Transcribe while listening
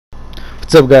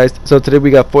What's up, guys? So today we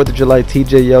got 4th of July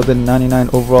TJ Yeldon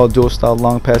 99 overall dual style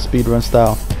long pass speed run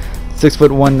style.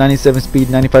 6'1", 97 speed,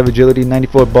 95 agility,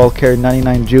 94 ball carry,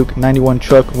 99 juke, 91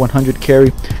 truck, 100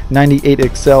 carry, 98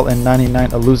 excel, and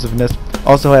 99 elusiveness.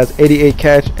 Also has 88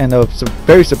 catch and a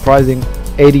very surprising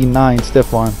 89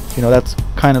 stiff arm. You know, that's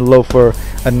kind of low for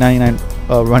a 99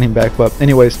 running back, but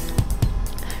anyways,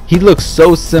 he looks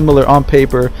so similar on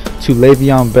paper to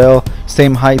Le'Veon Bell.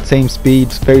 Same height, same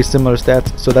speed, very similar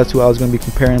stats. So that's who I was going to be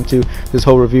comparing him to this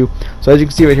whole review. So as you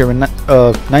can see right here,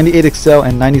 98 excel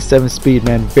and 97 speed,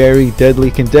 man, very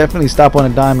deadly. Can definitely stop on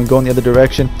a dime and go in the other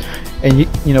direction. And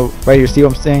you know, right here, see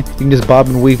what I'm saying? You can just bob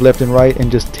and weave left and right and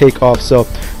just take off. So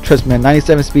trust me, man,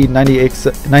 97 speed,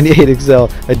 98 excel,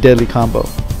 a deadly combo.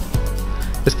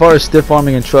 As far as stiff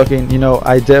arming and trucking, you know,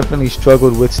 I definitely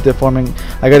struggled with stiff arming.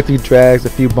 I got a few drags, a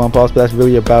few bump offs, but that's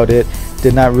really about it.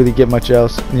 Did not really get much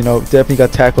else. You know, definitely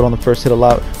got tackled on the first hit a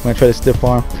lot when I tried to stiff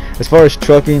arm. As far as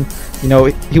trucking, you know,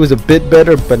 he was a bit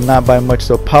better, but not by much.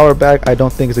 So power back, I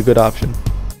don't think is a good option.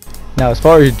 Now, as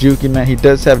far as juking, man, he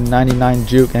does have 99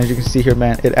 juke, and as you can see here,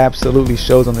 man, it absolutely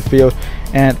shows on the field.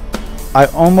 And I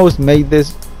almost made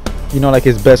this, you know, like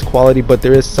his best quality, but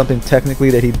there is something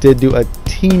technically that he did do a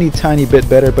teeny tiny bit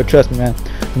better. But trust me, man,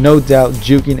 no doubt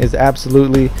juking is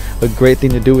absolutely a great thing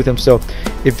to do with him. So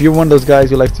if you're one of those guys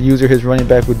who likes to use his running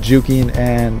back with juking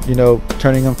and, you know,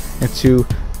 turning him into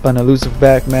an elusive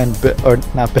back, man, or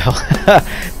not Bell,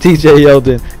 TJ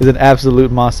Yeldon is an absolute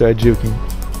monster at juking.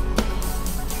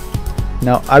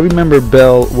 Now, I remember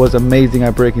Bell was amazing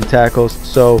at breaking tackles,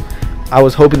 so I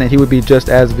was hoping that he would be just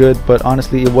as good, but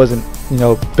honestly it wasn't. You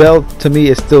know, Bell to me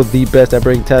is still the best at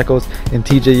breaking tackles, and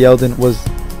TJ Yeldon was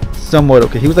somewhat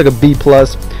okay. He was like a B+,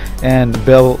 and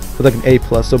Bell was like an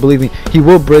A+. So believe me, he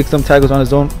will break some tackles on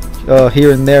his own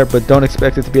here and there, but don't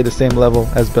expect it to be at the same level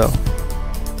as Bell.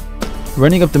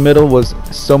 Running up the middle was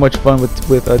so much fun with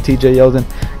TJ Yeldon.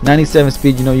 97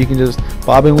 speed, you know, you can just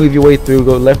bob and weave your way through,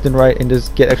 go left and right, and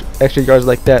just get extra yards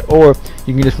like that. Or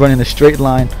you can just run in a straight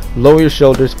line, lower your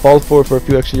shoulders, fall forward for a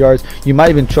few extra yards. You might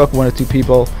even truck one or two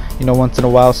people, you know, once in a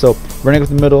while. So running up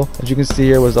the middle, as you can see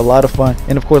here, was a lot of fun.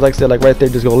 And of course, like I said, like right there,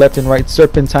 just go left and right,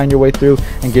 serpentine your way through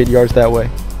and get yards that way.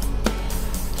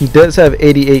 He does have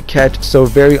 88 catch, so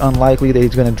very unlikely that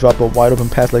he's going to drop a wide open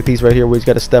pass like these right here where he's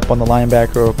got to step on the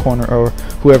linebacker or corner or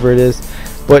whoever it is.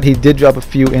 But he did drop a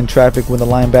few in traffic when the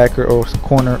linebacker or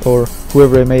corner or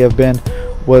whoever it may have been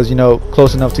was, you know,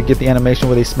 close enough to get the animation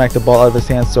where they smacked the ball out of his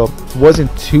hands. So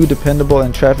wasn't too dependable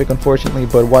in traffic, unfortunately,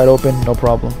 but wide open, no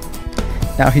problem.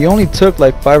 Now, he only took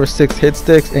like 5 or 6 hit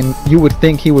sticks, and you would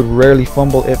think he would rarely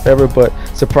fumble if ever, but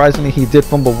surprisingly he did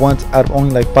fumble once out of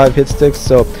only like 5 hit sticks.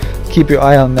 So keep your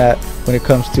eye on that when it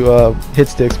comes to hit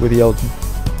sticks with Yeldon.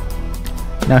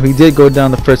 Now, he did go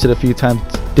down the first hit a few times,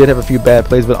 did have a few bad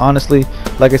plays, but honestly,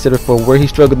 like I said before, where he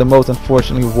struggled the most,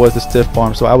 unfortunately, was the stiff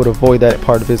arm, so I would avoid that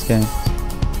part of his game.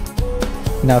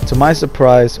 Now, to my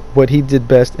surprise, what he did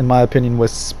best, in my opinion,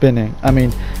 was spinning. I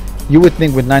mean, you would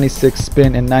think with 96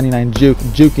 spin and 99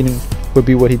 juking would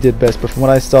be what he did best, but from what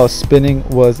I saw, spinning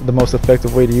was the most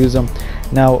effective way to use him.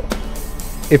 Now,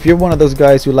 if you're one of those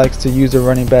guys who likes to use their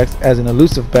running backs as an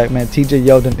elusive back, man, TJ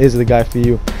Yeldon is the guy for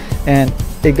you. And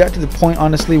it got to the point,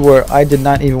 honestly, where I did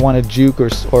not even want to juke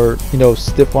or you know,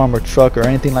 stiff arm or truck or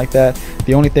anything like that.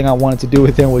 The only thing I wanted to do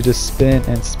with him was just spin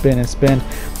and spin and spin.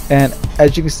 And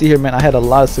as you can see here, man, I had a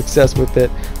lot of success with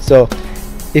it. So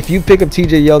if you pick up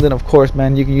TJ Yeldon, of course,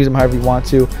 man, you can use him however you want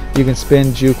to. You can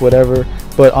spin, juke, whatever.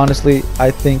 But honestly,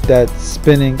 I think that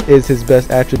spinning is his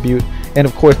best attribute. And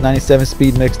of course, 97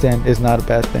 speed mixed in is not a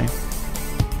bad thing.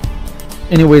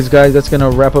 Anyways, guys, that's gonna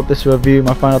wrap up this review.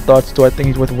 My final thoughts: do I think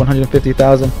he's worth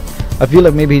 150,000? I feel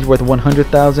like maybe he's worth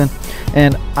 100,000,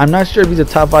 and I'm not sure if he's a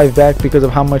top 5 back because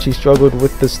of how much he struggled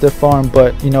with the stiff arm.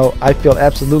 But you know, I feel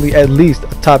absolutely at least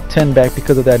a top 10 back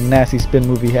because of that nasty spin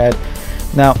move he had.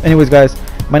 Now, anyways, guys,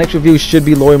 my next review should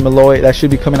be Lawyer Malloy. That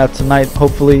should be coming out tonight,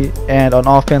 hopefully. And on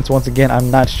offense, once again,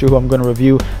 I'm not sure who I'm going to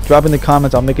review. Drop in the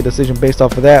comments. I'll make a decision based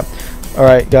off of that.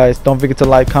 Alright, guys, don't forget to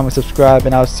like, comment, subscribe,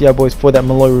 and I'll see y'all boys for that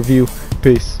Malloy review.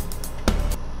 Peace.